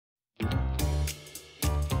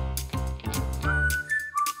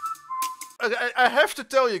I have to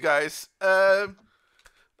tell you guys, I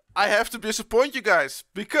have to disappoint you guys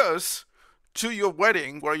because to your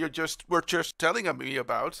wedding, where you just were just telling me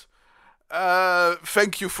about.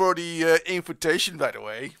 Thank you for the invitation, by the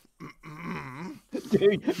way.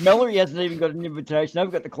 Dude, Mallory hasn't even got an invitation.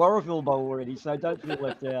 I've got the chlorophyll bowl already, so don't feel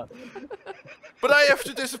left out. But I have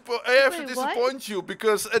to Wait, what? disappoint you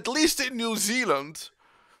because at least in New Zealand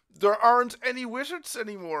there aren't any wizards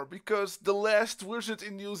anymore because the last wizard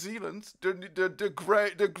in New Zealand,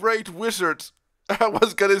 the great wizard. I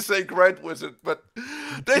was gonna say great wizard, but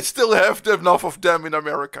they still have enough of them in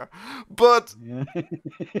America. But Yeah.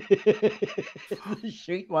 The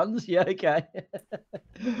sheet ones, yeah, okay.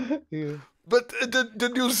 Yeah. but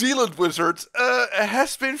the New Zealand wizard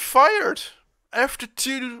has been fired after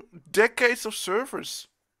 2 decades of service.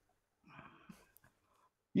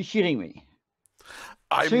 You're shitting me.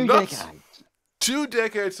 I'm 2 not. decades. 2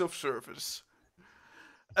 decades of service.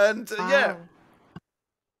 And yeah, Wow.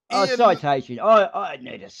 Oh, Ian. citation. I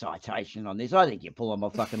need a citation on this. I think you're pulling my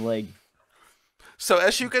fucking leg. So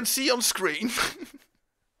as you can see on screen,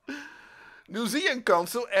 New Zealand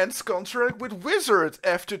Council ends contract with Wizard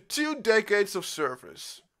after 2 decades of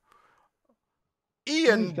service.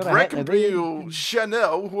 Ian He's got a hat and a beard. Brackenbury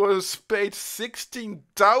Chanel, who was paid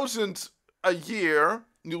 16,000 a year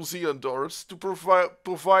New Zealand dollars to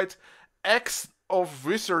provide acts of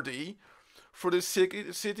wizardry for the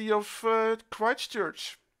city of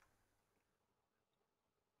Christchurch.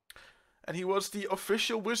 And he was the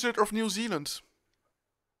official wizard of New Zealand.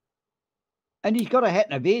 And he's got a hat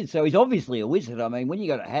and a beard, so he's obviously a wizard. I mean, when you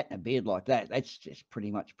got a hat and a beard like that, that's just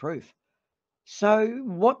pretty much proof. So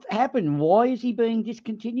what happened? Why is he being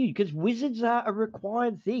discontinued? Because wizards are a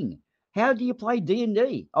required thing. How do you play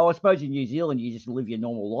D&D? Oh, I suppose in New Zealand you just live your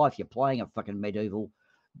normal life. You're playing a fucking medieval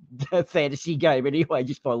fantasy game anyway,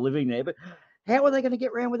 just by living there. But how are they going to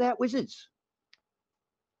get around without wizards?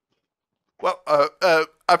 Well,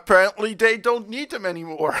 apparently they don't need them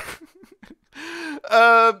anymore.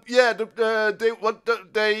 Yeah,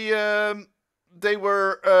 they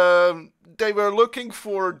were looking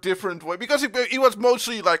for different way because he was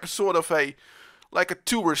mostly like sort of a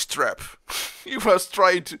tourist trap. He was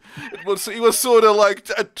trying to. He was sort of like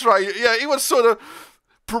Yeah, he was sort of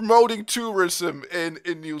promoting tourism in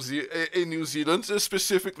New Zealand,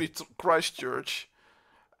 specifically Christchurch,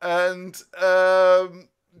 and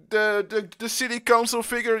the city council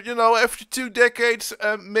figured, after 2 decades,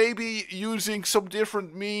 maybe using some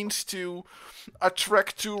different means to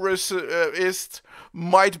attract tourists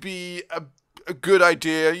might be a good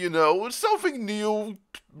idea. Something new.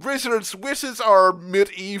 Wizards are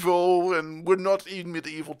medieval, and we're not in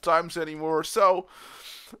medieval times anymore. So,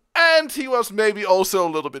 and he was maybe also a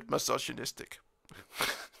little bit misogynistic.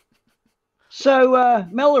 So,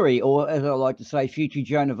 Mallory, or as I like to say, future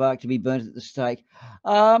Joan of Arc to be burnt at the stake.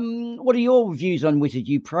 What are your views on wizard?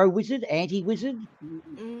 You pro-wizard, anti-wizard?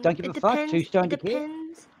 Don't give a fuck? 2 stone to care?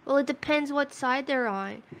 Depends. Well, it depends what side they're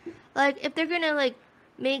on. Like, if they're gonna like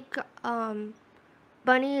make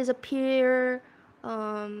bunnies appear,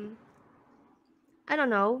 I don't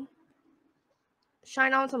know,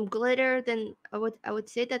 shine on some glitter, then I would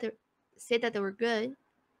say that they were good.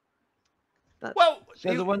 But Well,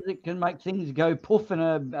 So the ones that can make things go poof in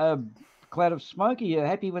a cloud of smoke, are you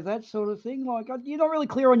happy with that sort of thing? Like, you're not really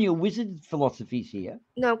clear on your wizard philosophies here.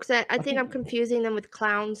 no, because I think I'm confusing them with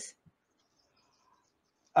clowns.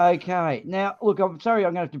 Okay. Now, look, I'm sorry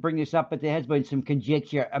I'm going to have to bring this up, but there has been some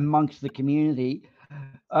conjecture amongst the community.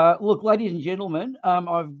 Look, ladies and gentlemen,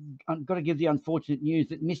 I've got to give the unfortunate news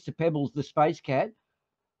that Mr. Pebbles, the space cat,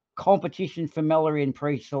 competition for Mallory in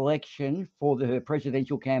pre-selection for her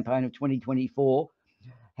presidential campaign of 2024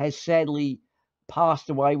 has sadly passed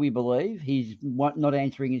away, we believe. He's not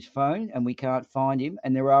answering his phone and we can't find him.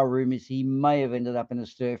 And there are rumours he may have ended up in a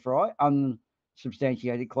stir-fry,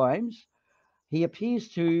 unsubstantiated claims. He appears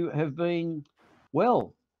to have been,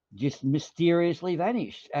 well, just mysteriously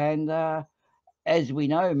vanished. And as we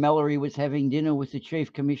know, Mallory was having dinner with the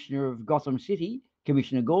Chief Commissioner of Gotham City,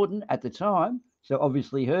 Commissioner Gordon, at the time. So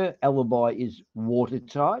obviously her alibi is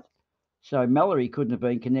watertight. So Mallory couldn't have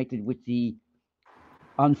been connected with the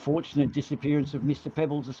unfortunate disappearance of Mr.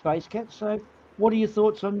 Pebbles, the space cat. So what are your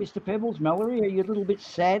thoughts on Mr. Pebbles, Mallory? Are you a little bit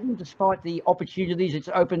saddened despite the opportunities it's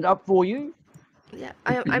opened up for you? Yeah,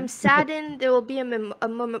 I'm saddened. There will be a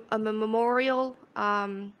memorial.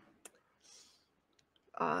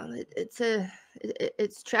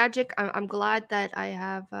 It's tragic. I'm glad that I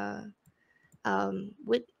have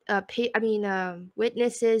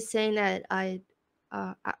witnesses saying that I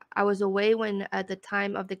was away when at the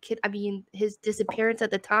time of his disappearance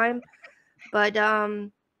at the time, but yeah.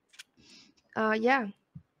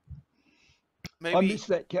 I miss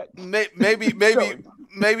that cat. Maybe Sorry.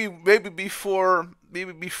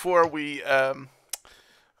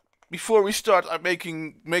 before we start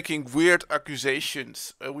making weird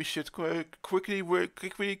accusations, we should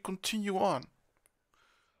quickly continue on.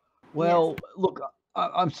 Well, look,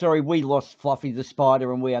 I'm sorry we lost Fluffy the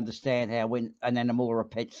spider, and we understand how when an animal or a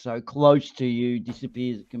pet so close to you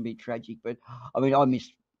disappears, it can be tragic. But I mean, I miss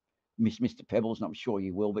Mr. Pebbles, and I'm sure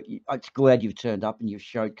you will. But I'm glad you've turned up and you've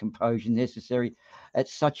showed composure necessary at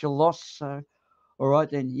such a loss. So, all right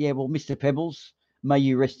then, yeah. Well, Mr. Pebbles, may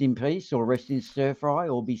you rest in peace, or rest in stir fry,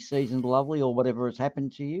 or be seasoned lovely, or whatever has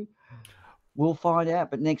happened to you. We'll find out.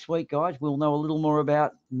 But next week, guys, we'll know a little more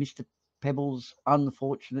about Mr. Pebbles'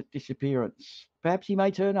 unfortunate disappearance. Perhaps he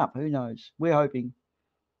may turn up. Who knows? We're hoping.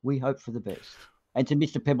 We hope for the best. And to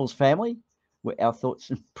Mr. Pebbles' family, our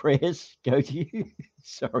thoughts and prayers go to you.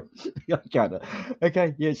 Sorry. I can't.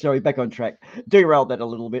 Okay. Yeah. Sorry. Back on track. Derailed that a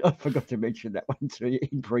little bit. I forgot to mention that one to you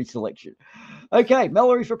in pre-selection. Okay.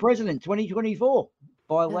 Mallory for president 2024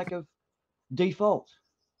 by lack of default.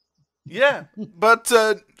 Yeah, but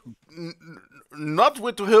not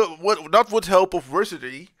with help of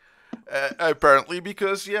Versity, apparently,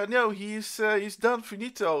 because he's done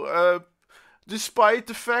finito. Despite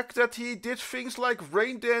the fact that he did things like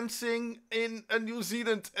rain dancing in New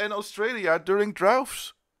Zealand and Australia during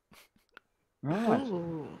droughts. Right.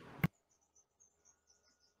 Ooh.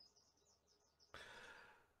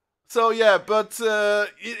 So yeah, but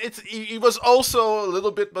he was also a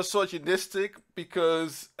little bit misogynistic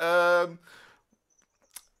because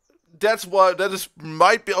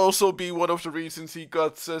might also be one of the reasons he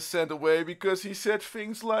got sent away, because he said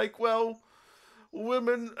things like, well,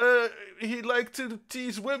 women, he liked to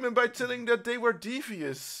tease women by telling that they were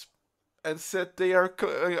devious, and said they are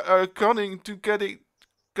cunning to get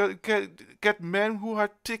men who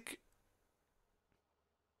are thick.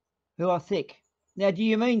 Who are thick. Now, do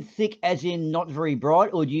you mean thick as in not very bright,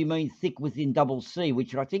 or do you mean thick within double C,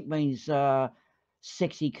 which I think means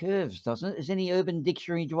sexy curves, doesn't it? Is any Urban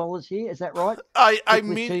Dictionary dwellers here? Is that right? I Thick with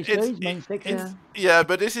mean, two Cs means sexy? yeah,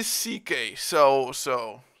 but this is CK, so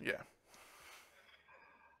yeah.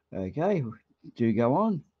 Okay, do go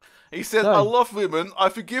on. He said, So- I love women, I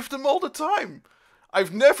forgive them all the time.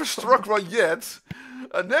 I've never struck one yet.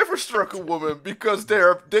 I never struck a woman because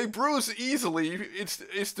they bruise easily.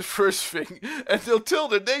 It's the first thing, and they'll tell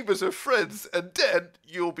their neighbors and friends, and then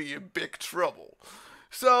you'll be in big trouble.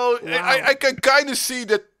 So Wow. I can kind of see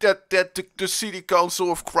that the city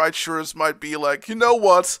council of Christchurch might be like, you know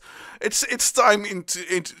what, it's time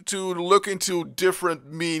to look into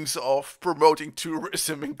different means of promoting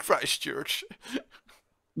tourism in Christchurch.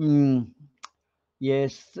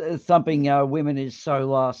 Yes, thumping women is so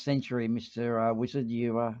last century, Mr. Wizard.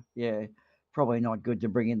 You, yeah, probably not good to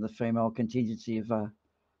bring in the female contingency of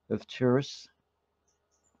tourists.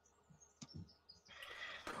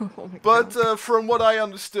 Oh my But God. from what I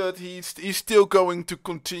understood, he's still going to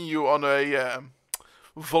continue on a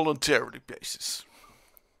voluntary basis.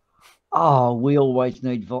 Oh, we always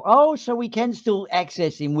need so we can still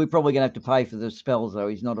access him. We're probably going to have to pay for the spells, though.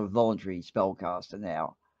 He's not a voluntary spellcaster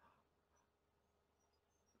now.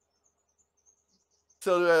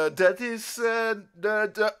 So that is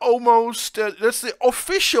the almost that's the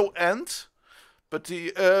official end, but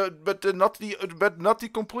not the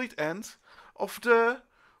complete end of the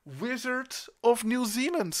Wizard of New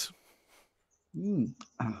Zealand. And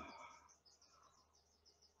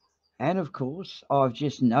of course, I've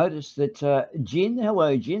just noticed that Jin,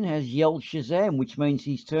 hello Jin, has yelled Shazam, which means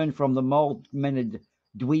he's turned from the mild-mannered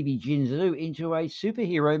dweeby Jinzu into a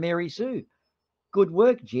superhero Mary Sue. Good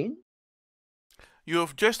work, Jin. You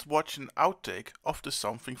have just watched an outtake of the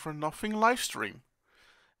Something for Nothing livestream.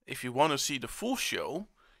 If you want to see the full show,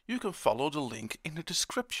 you can follow the link in the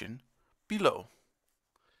description below.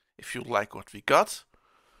 If you like what we got,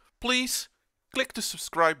 please click the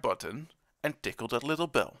subscribe button and tickle that little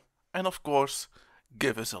bell. And of course,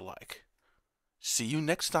 give us a like. See you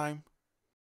next time.